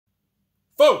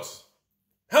Folks,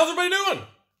 how's everybody doing?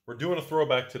 We're doing a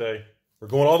throwback today. We're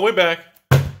going all the way back.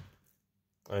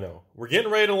 I know. We're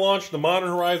getting ready to launch the Modern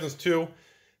Horizons 2,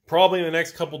 probably in the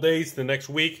next couple days, the next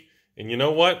week. And you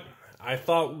know what? I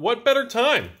thought, what better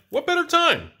time? What better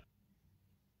time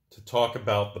to talk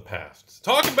about the past? To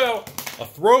talk about a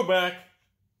throwback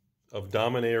of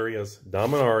Dominaria's,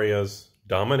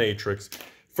 Dominatrix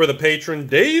for the patron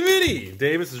David E.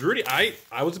 Davis is Rudy. I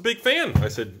was a big fan. I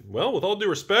said, well, with all due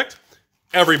respect,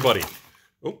 everybody.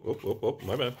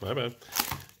 My bad.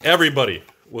 Everybody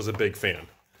was a big fan.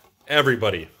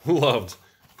 Everybody loved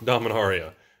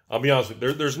Dominaria. I'll be honest with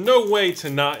you, there's no way to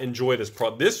not enjoy this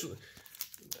product.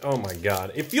 Oh my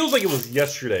God. It feels like it was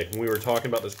yesterday when we were talking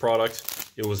about this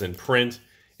product. It was in print.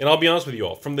 And I'll be honest with you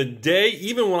all, from the day,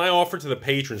 even when I offered to the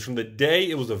patrons, from the day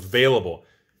it was available,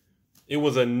 it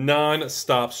was a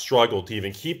non-stop struggle to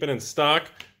even keep it in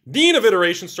stock. Dean of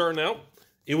Iteration starting out,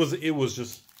 it was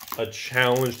just a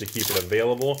challenge to keep it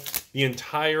available. The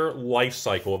entire life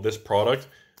cycle of this product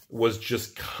was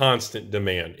just constant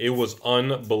demand. It was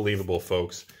unbelievable,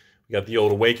 folks. We got the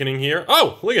old Awakening here.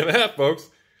 Oh, look at that, folks.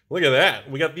 Look at that.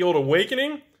 We got the old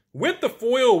Awakening with the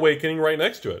foil Awakening right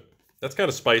next to it. That's kind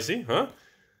of spicy, huh?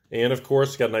 And of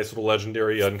course, got a nice little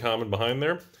legendary uncommon behind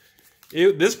there.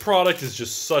 This product is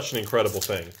just such an incredible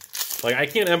thing. Like, I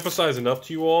can't emphasize enough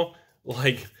to you all,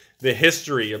 like, the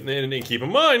history. And keep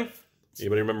in mind,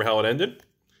 anybody remember how it ended?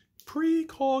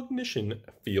 Precognition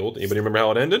field. Anybody remember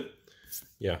how it ended?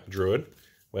 Yeah, Druid.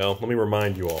 Well, let me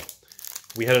remind you all.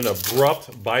 We had an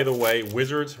abrupt, by the way,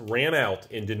 Wizards ran out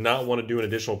and did not want to do an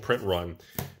additional print run.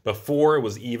 Before it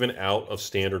was even out of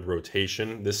standard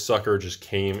rotation, this sucker just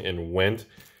came and went.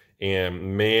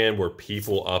 And man, were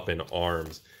people up in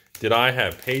arms. Did I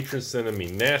have patrons sending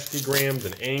me nasty grams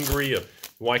and angry of,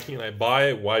 why can't I buy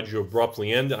it? Why'd you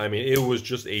abruptly end it? I mean, it was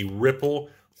just a ripple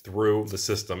through the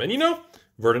system. And you know,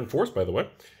 Verdant Force, by the way,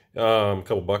 a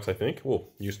couple bucks, I think. Well,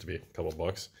 used to be a couple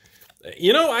bucks.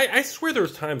 You know, I swear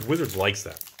there's times Wizards likes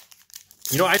that.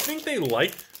 You know, I think they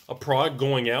like a product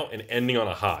going out and ending on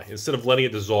a high instead of letting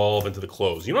it dissolve into the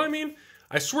close. You know what I mean?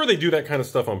 I swear they do that kind of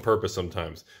stuff on purpose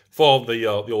sometimes. Follow the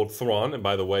old Thrawn, and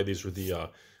by the way, these were the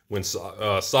when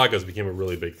sagas became a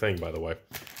really big thing. By the way,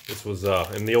 this was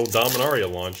in the old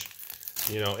Dominaria launch.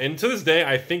 You know, and to this day,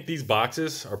 I think these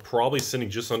boxes are probably sitting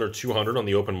just under 200 on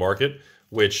the open market.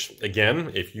 Which,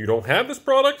 again, if you don't have this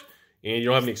product and you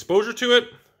don't have any exposure to it,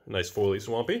 nice foily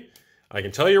swampy. I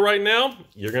can tell you right now,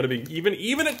 you're going to be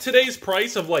even at today's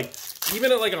price of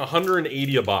even at like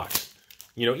 180 a box.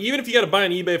 You know, even if you got to buy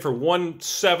on eBay for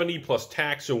 170 plus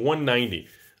tax or 190,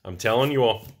 I'm telling you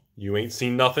all, you ain't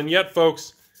seen nothing yet,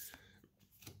 folks.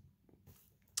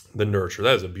 The Nurture,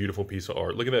 that is a beautiful piece of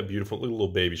art. Look at that beautiful little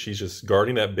baby. She's just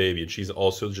guarding that baby, and she's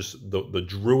also just the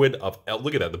druid of,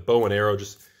 look at that, the bow and arrow,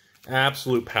 just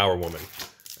absolute power woman.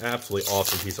 Absolutely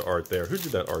awesome piece of art there. Who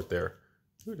did that art there?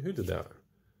 Who did that?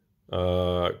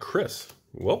 Chris.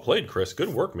 Well played, Chris. Good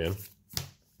work, man.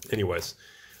 Anyways.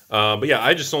 But yeah,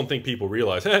 I just don't think people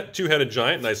realize. Two-headed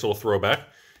giant, nice little throwback.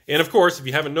 And of course, if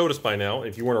you haven't noticed by now,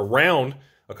 if you weren't around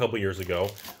a couple years ago,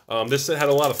 this set had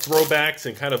a lot of throwbacks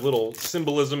and kind of little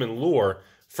symbolism and lore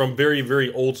from very,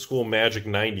 very old school Magic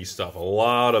 90s stuff. A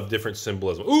lot of different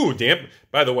symbolism. Ooh,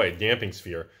 by the way, Damping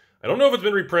Sphere. I don't know if it's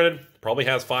been reprinted. Probably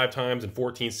has 5 times and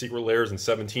 14 secret layers and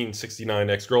 1769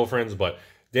 ex-girlfriends, but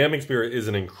Damping Sphere is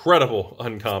an incredible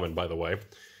uncommon, by the way.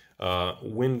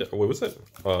 What was it?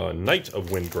 Knight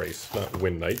of Wind Grace, not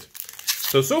Wind Knight.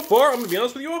 So far, I'm going to be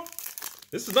honest with you all,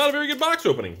 this is not a very good box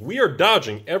opening. We are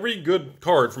dodging every good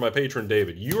card for my patron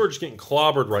David. You are just getting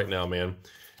clobbered right now, man.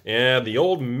 And the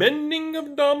old Mending of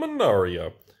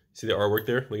Dominaria. See the artwork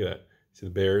there? Look at that. See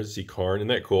the bears, see Karn. Isn't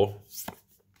that cool?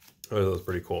 Oh, that was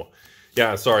pretty cool.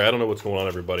 Yeah, sorry, I don't know what's going on,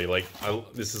 everybody. Like,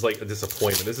 this is like a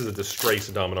disappointment. This is a disgrace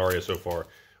to Dominaria so far.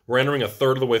 We're entering a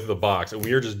third of the way through the box, and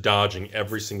we are just dodging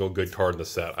every single good card in the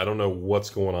set. I don't know what's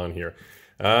going on here.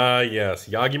 Yes,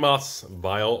 Yawgmoth's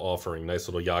Vile Offering. Nice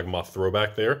little Yawgmoth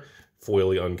throwback there.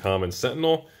 Foily Uncommon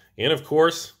Sentinel. And, of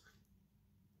course,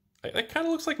 that kind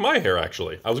of looks like my hair,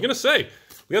 actually. I was going to say,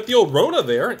 we got the old Rona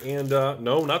there, and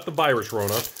no, not the Byrish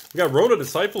Rona. We got Rona,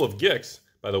 Disciple of Gix.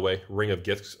 By the way, Ring of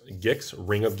Gix.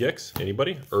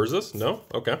 Anybody? Urzus? No?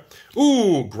 Okay.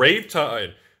 Ooh,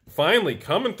 Gravetide. Finally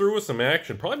coming through with some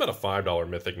action. Probably about a $5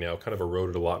 mythic now. Kind of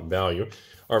eroded a lot in value.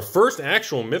 Our first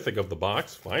actual mythic of the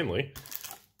box, finally.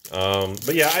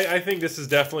 But yeah, I think this is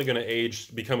definitely going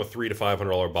to become a $300 to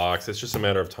 $500 box. It's just a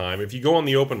matter of time. If you go on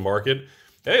the open market,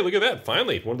 hey, look at that.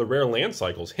 Finally, one of the rare land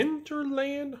cycles.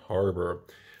 Hinterland Harbor.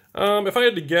 If I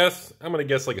had to guess, I'm going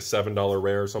to guess like a $7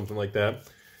 rare or something like that.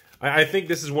 I think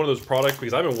this is one of those products,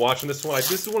 because I've been watching this one.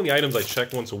 This is one of the items I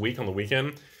check once a week on the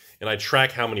weekend, and I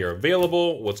track how many are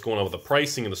available, what's going on with the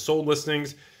pricing and the sold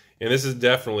listings. And this is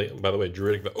definitely, by the way,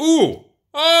 Druidic. Ooh!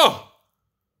 Oh!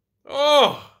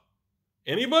 Oh!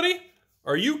 Anybody?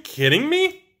 Are you kidding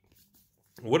me?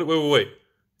 What? Wait.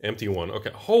 Empty one.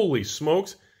 Okay. Holy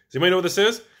smokes. Does anybody know what this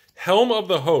is? Helm of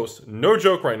the Host. No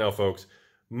joke right now, folks.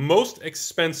 Most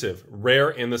expensive rare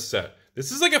in the set.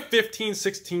 This is like a $15,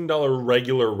 $16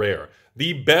 regular rare.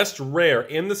 The best rare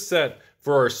in the set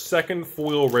for our second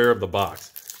foil rare of the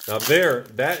box. Now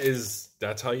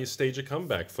that's how you stage a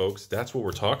comeback, folks. That's what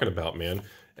we're talking about, man.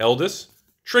 Eldest,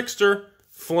 Trickster,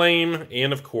 Flame,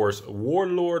 and of course,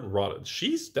 Warlord Rada.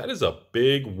 That is a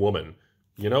big woman.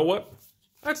 You know what?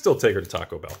 I'd still take her to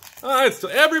Taco Bell.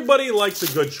 Everybody likes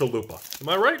a good chalupa. Am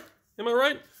I right? Am I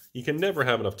right? You can never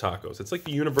have enough tacos. It's like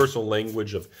the universal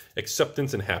language of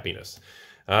acceptance and happiness.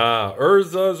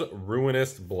 Urza's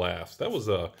Ruinous Blast. That was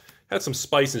had some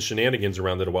spice and shenanigans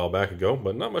around it a while back ago,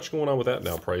 but not much going on with that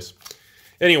now, Price.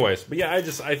 Anyways, but yeah,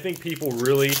 I think people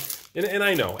really, and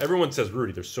I know, everyone says,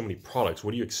 Rudy, there's so many products.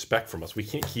 What do you expect from us? We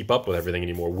can't keep up with everything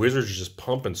anymore. Wizards are just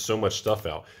pumping so much stuff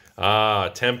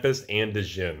out. Tempest and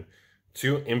Djinn.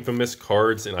 Two infamous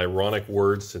cards and ironic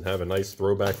words to have a nice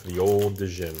throwback to the old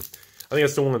Djinn. I think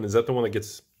that's the one. Is that the one that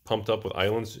gets pumped up with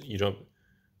islands? You jump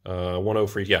 1-0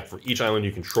 for each. Yeah, for each island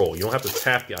you control. You don't have to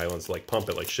tap the islands to like pump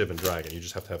it like Shiv and Dragon. You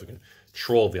just have to have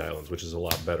control of the islands, which is a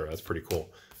lot better. That's pretty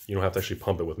cool. You don't have to actually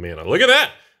pump it with mana. Look at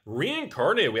that!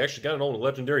 Reincarnated. We actually got an old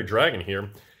legendary dragon here.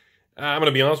 I'm going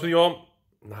to be honest with you all.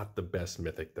 Not the best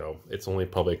mythic, though. It's only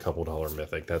probably a couple $1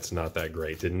 mythic. That's not that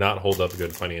great. Did not hold up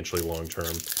good financially long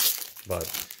term. But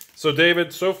so,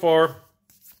 David, so far,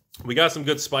 we got some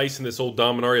good spice in this old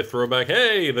Dominaria throwback.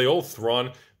 Hey, the old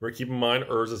Thrawn. Keep in mind,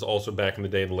 Urza's also back in the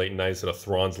day in the late 90s had a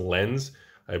Thrawn's Lens.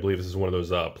 I believe this is one of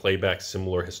those playback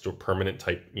similar permanent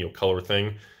type color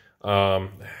thing.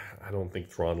 I don't think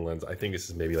Thrawn Lens. I think this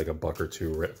is maybe like a $1 or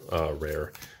 $2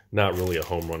 rare. Not really a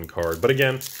home run card. But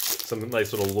again, some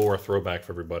nice little lore throwback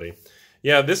for everybody.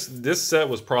 Yeah, this set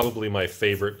was probably my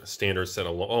favorite standard set.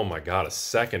 Oh my god, a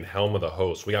second Helm of the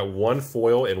Host. We got one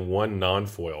foil and one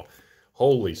non-foil.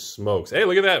 Holy smokes. Hey,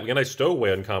 look at that. We got a nice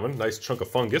stowaway uncommon. Nice chunk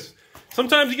of fungus.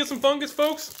 Sometimes you get some fungus,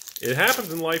 folks. It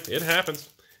happens in life. It happens.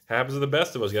 Happens to the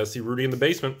best of us. You got to see Rudy in the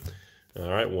basement. All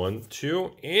right, 1,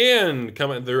 2, and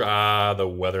coming through. The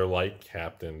Weatherlight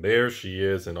Captain. There she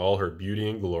is in all her beauty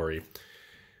and glory.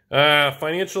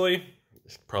 Financially,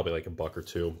 probably like a $1 or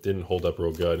 $2. Didn't hold up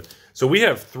real good. So we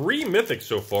have 3 mythics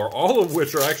so far, all of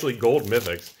which are actually gold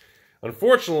mythics.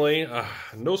 Unfortunately,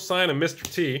 no sign of Mr.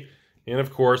 T. And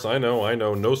of course, I know,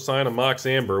 no sign of Mox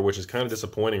Amber, which is kind of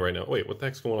disappointing right now. Wait, what the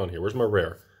heck's going on here? Where's my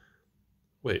rare?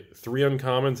 Wait, 3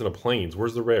 uncommons and a plains.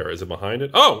 Where's the rare? Is it behind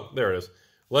it? Oh, there it is.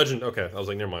 Legend. Okay, I was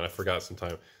like, never mind. I forgot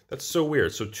sometime. That's so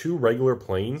weird. So 2 regular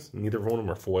plains. Neither one of them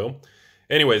are foil.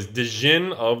 Anyways,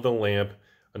 Djinn of the Lamp.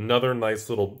 Another nice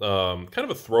little, kind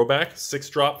of a throwback.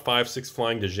 6-drop, 5/6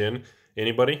 flying Djinn.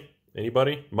 Anybody?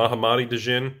 Anybody? Mahamati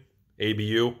Djinn.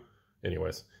 ABU.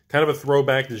 Anyways, kind of a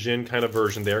throwback Djinn kind of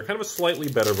version there. Kind of a slightly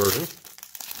better version.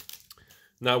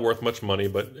 Not worth much money,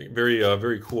 but very,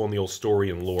 very cool in the old story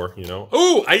and lore, you know.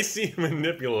 Oh, Icy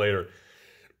Manipulator.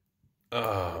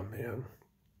 Oh, man.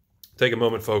 Take a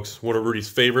moment, folks. One of Rudy's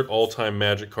favorite all-time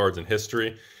Magic cards in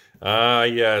history.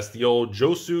 Yes, the old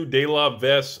Josu de la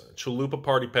Ves Chalupa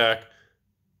Party Pack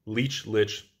Lich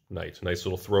Knight. Nice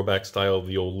little throwback style of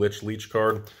the old Lich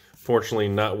card. Fortunately,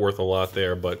 not worth a lot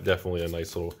there, but definitely a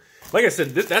nice little... Like I said,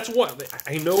 that's what...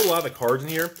 I know a lot of the cards in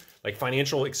here, like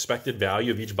financial expected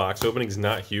value of each box opening is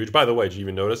not huge. By the way, did you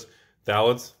even notice?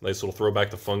 Thalids, nice little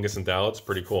throwback to Fungus and Thalids.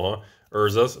 Pretty cool, huh?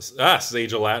 Urza's.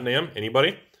 Sage of Latinam.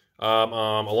 Anybody?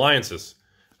 Alliances.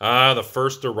 The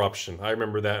First Eruption. I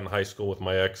remember that in high school with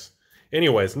my ex.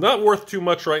 Anyways, not worth too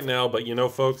much right now, but you know,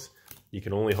 folks, you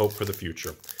can only hope for the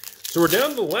future. So we're down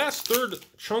to the last third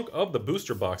chunk of the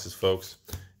booster boxes, folks.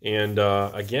 And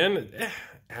again,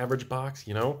 average box,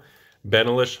 you know.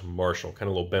 Benelish Marshall. Kind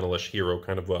of a little Benelish hero.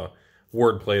 Kind of a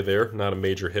wordplay there. Not a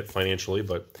major hit financially,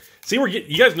 but... See,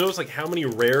 you guys notice like how many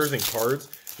rares and cards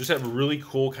just have really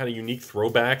cool, kind of unique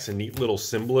throwbacks and neat little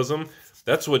symbolism.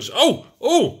 That's what...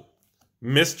 Oh!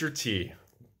 Mr. T.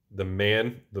 The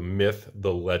man, the myth,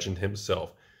 the legend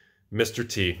himself. Mr.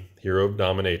 T. Hero of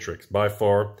Dominatrix. By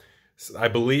far, I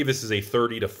believe this is a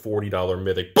 $30 to $40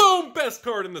 mythic. Boom! Best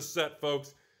card in the set,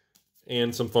 folks.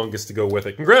 And some fungus to go with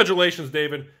it. Congratulations,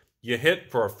 David. You hit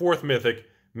for our 4th mythic,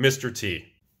 Mr.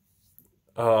 T.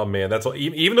 Oh, man. That's all.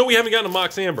 Even though we haven't gotten a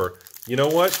Mox Amber, you know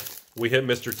what? We hit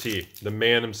Mr. T. The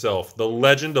man himself. The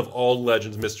legend of all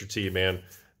legends, Mr. T, man.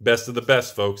 Best of the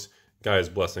best, folks. Guy's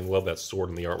blessing. Love that sword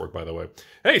in the artwork, by the way.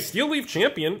 Hey, Steel Leaf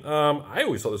Champion. I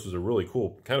always thought this was a really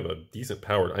cool, kind of a decent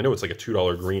powered. I know it's like a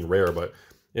 $2 green rare, but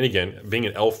and again, being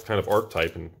an elf kind of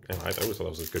archetype, and I always thought that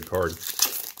was a good card.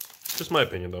 Just my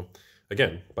opinion, though.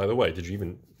 Again, by the way, did you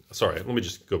even... Sorry, let me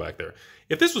just go back there.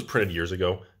 If this was printed years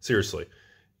ago, seriously,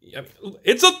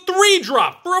 it's a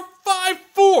 3-drop for a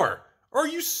 5/4. Are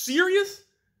you serious?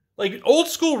 Like, old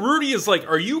school Rudy is like,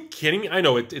 are you kidding me? I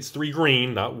know it's 3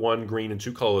 green, not 1 green and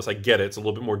 2 colorless. I get it. It's a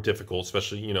little bit more difficult,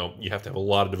 especially, you know, you have to have a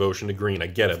lot of devotion to green. I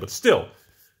get it. But still,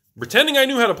 pretending I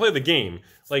knew how to play the game,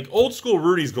 like old school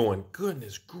Rudy's going,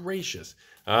 goodness gracious.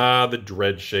 The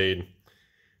Dread Shade.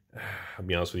 I'll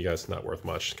be honest with you guys, it's not worth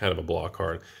much. Kind of a blah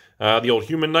card. The old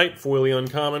Human Knight, foily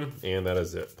uncommon, and that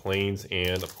is it. Plains,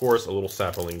 and of course, a little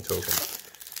sapling token.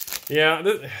 Yeah,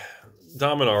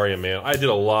 Dominaria, man. I did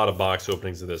a lot of box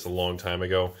openings of this a long time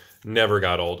ago. Never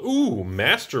got old. Ooh,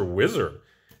 Master Wizard.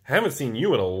 Haven't seen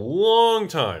you in a long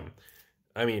time.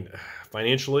 I mean,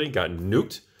 financially, got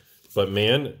nuked. But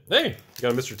man, hey,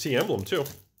 got a Mr. T emblem too.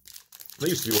 That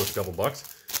used to be worth a couple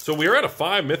bucks. So we are at a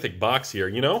 5 mythic box here,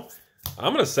 you know?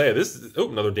 I'm going to say this... Oh,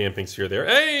 another Damping Sphere there.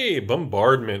 Hey,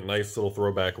 Bombardment. Nice little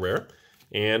throwback rare.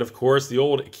 And, of course, the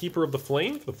old Keeper of the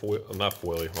Flame. The foil, not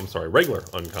foily. I'm sorry, regular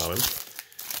uncommon.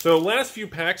 So, last few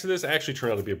packs of this actually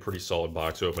turned out to be a pretty solid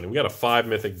box opening. We got a 5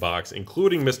 mythic box,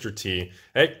 including Mr. T.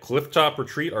 Hey, Clifftop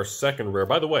Retreat, our second rare.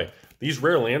 By the way, these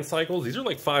rare land cycles, these are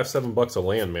like $5-7 a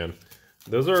land, man.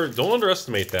 Those are... Don't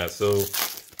underestimate that. So...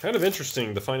 Kind of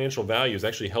interesting, the financial value is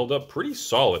actually held up pretty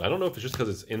solid. I don't know if it's just because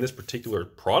it's in this particular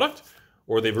product,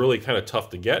 or they've really kind of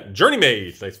tough to get. Journey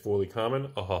Mage, nice foily common.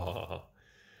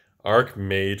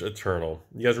 Archmage Eternal.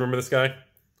 You guys remember this guy?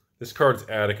 This card's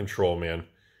out of control, man.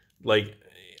 Like,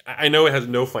 I know it has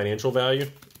no financial value,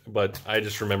 but I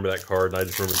just remember that card, and I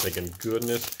just remember thinking,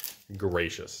 goodness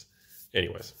gracious.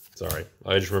 Anyways, sorry.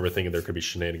 I just remember thinking there could be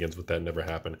shenanigans with that. Never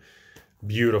happened.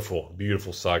 Beautiful,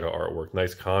 beautiful Saga artwork.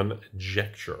 Nice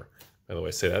conjecture. By the way,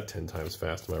 say that 10 times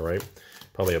fast, am I right?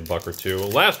 Probably $1 or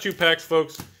 $2. Last 2 packs,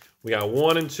 folks. We got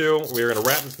 1 and 2. We're going to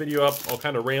wrap this video up. I'll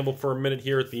kind of ramble for a minute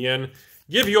here at the end.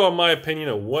 Give you all my opinion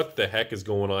of what the heck is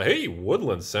going on. Hey,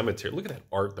 Woodland Cemetery. Look at that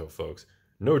art, though, folks.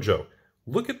 No joke.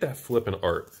 Look at that flipping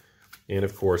art. And,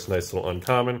 of course, nice little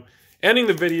uncommon. Ending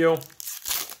the video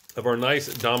of our nice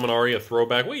Dominaria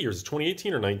throwback. What year is it,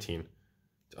 2018 or 19?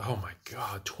 Oh my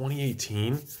god,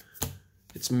 2018?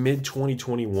 It's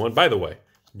mid-2021. By the way,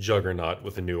 Juggernaut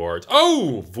with the new art.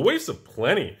 Oh, Voice of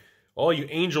Plenty. All you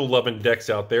angel-loving decks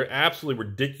out there, absolutely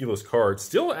ridiculous cards.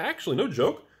 Still, actually, no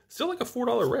joke, still like a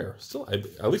 $4 rare. Still,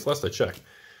 at least last I checked.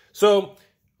 So,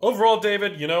 overall,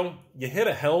 David, you know, you hit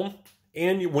a helm,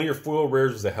 and one of your foil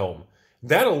rares is a helm.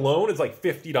 That alone is like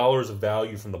 $50 of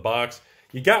value from the box.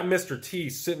 You got Mr. T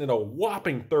sitting at a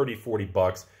whopping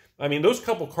 $30-40. I mean, those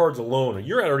couple cards alone,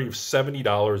 you're at already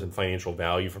 $70 in financial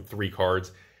value from 3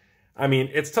 cards. I mean,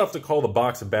 it's tough to call the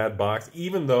box a bad box,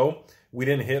 even though we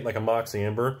didn't hit like a Mox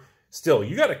Amber. Still,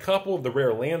 you got a couple of the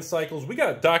rare land cycles. We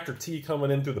got Dr. T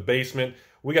coming in through the basement.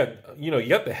 We got, you know, you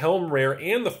got the Helm rare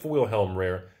and the foil Helm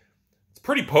rare. It's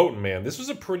pretty potent, man. This was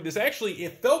a pretty, this actually,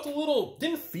 it felt a little,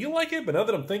 didn't feel like it, but now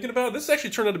that I'm thinking about it, this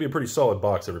actually turned out to be a pretty solid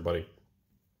box, everybody.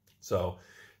 So,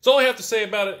 that's all I have to say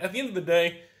about it. At the end of the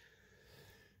day,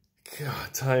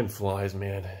 God, time flies,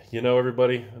 man. You know,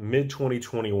 everybody,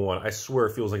 mid-2021, I swear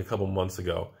it feels like a couple months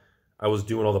ago, I was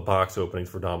doing all the box openings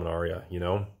for Dominaria, you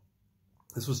know?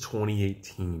 This was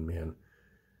 2018, man.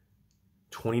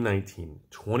 2019,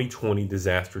 2020,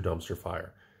 disaster dumpster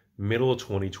fire. Middle of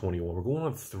 2021. We're going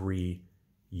on 3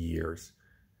 years.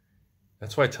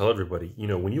 That's why I tell everybody, you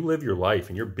know, when you live your life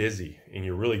and you're busy and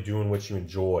you're really doing what you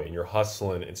enjoy and you're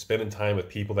hustling and spending time with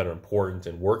people that are important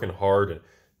and working hard and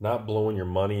not blowing your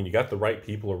money, and you got the right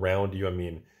people around you. I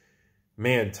mean,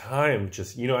 man, time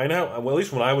just, you know, I know, well, at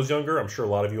least when I was younger, I'm sure a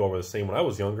lot of you all were the same when I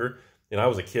was younger, and I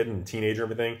was a kid and a teenager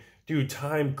and everything. Dude,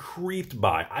 time creeped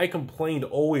by. I complained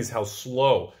always how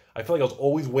slow. I felt like I was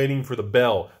always waiting for the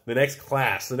bell, the next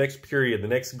class, the next period, the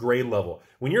next grade level.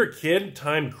 When you're a kid,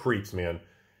 time creeps, man.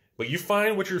 But you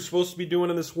find what you're supposed to be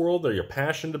doing in this world that you're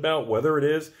passionate about, whether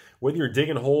you're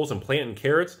digging holes and planting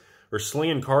carrots, or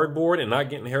slinging cardboard and not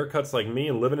getting haircuts like me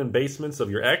and living in basements of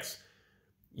your ex,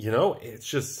 you know, it's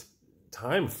just,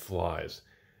 time flies.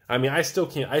 I mean, I still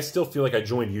feel like I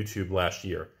joined YouTube last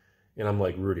year. And I'm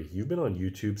like, Rudy, you've been on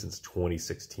YouTube since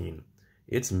 2016.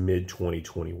 It's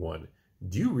mid-2021.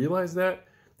 Do you realize that?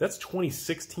 That's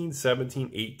 2016,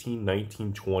 17, 18,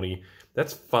 19, 20.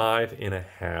 That's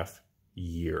 5.5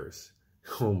 years.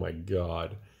 Oh my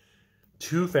God.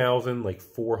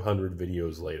 2,400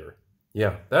 videos later.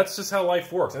 Yeah, that's just how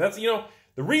life works. And that's, you know,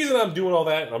 the reason I'm doing all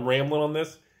that and I'm rambling on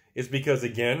this is because,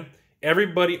 again,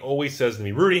 Everybody always says to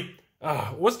me, Rudy,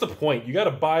 what's the point? You got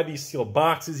to buy these sealed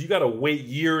boxes. You got to wait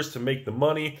years to make the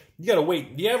money. You got to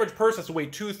wait. The average person has to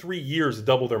wait 2-3 years to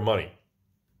double their money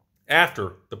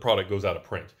after the product goes out of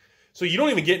print. So you don't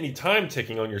even get any time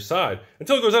ticking on your side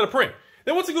until it goes out of print.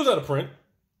 Then once it goes out of print,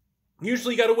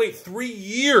 usually you got to wait 3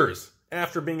 years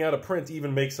after being out of print to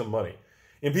even make some money.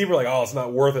 And people are like, oh, it's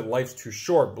not worth it. Life's too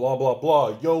short. Blah, blah,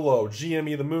 blah. YOLO,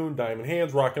 GME the moon, diamond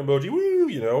hands, rockin' emoji, woo,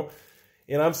 you know.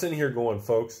 And I'm sitting here going,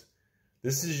 folks,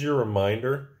 this is your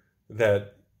reminder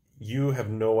that you have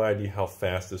no idea how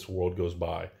fast this world goes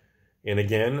by. And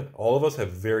again, all of us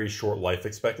have very short life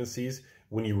expectancies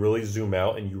when you really zoom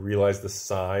out and you realize the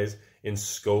size and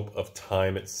scope of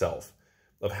time itself,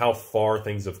 of how far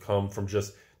things have come from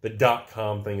just the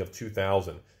dot-com thing of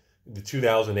 2000, the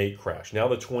 2008 crash, now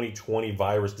the 2020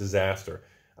 virus disaster.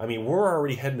 I mean, we're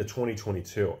already heading to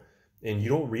 2022, and you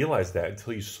don't realize that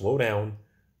until you slow down,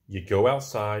 you go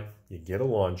outside, you get a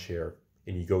lawn chair,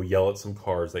 and you go yell at some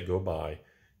cars that go by,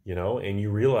 you know, and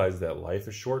you realize that life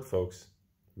is short, folks.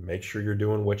 Make sure you're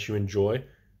doing what you enjoy.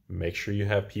 Make sure you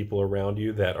have people around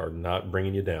you that are not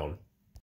bringing you down.